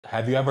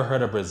Have you ever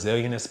heard a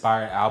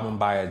Brazilian-inspired album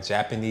by a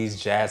Japanese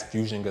jazz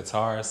fusion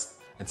guitarist?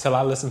 Until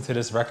I listened to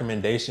this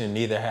recommendation,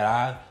 neither had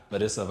I,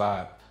 but it's a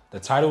vibe. The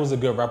title is a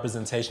good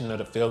representation of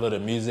the feel of the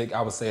music.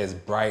 I would say it's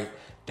bright,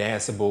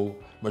 danceable,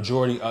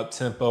 majority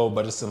up-tempo,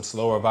 but it's some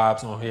slower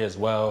vibes on here as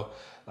well.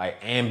 Like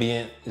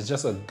ambient, it's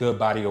just a good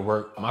body of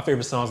work. My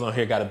favorite songs on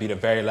here gotta be the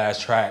very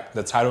last track.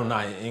 The title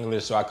not in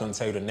English, so I couldn't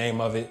tell you the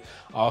name of it.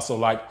 Also,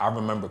 like, I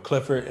Remember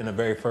Clifford in the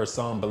very first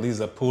song,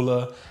 Beliza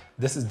Pula.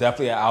 This is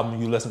definitely an album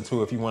you listen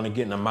to if you want to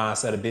get in the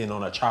mindset of being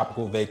on a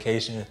tropical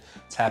vacation.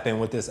 Tap in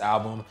with this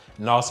album.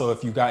 And also,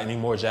 if you got any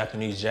more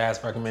Japanese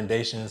jazz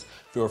recommendations,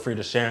 feel free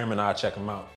to share them and I'll check them out.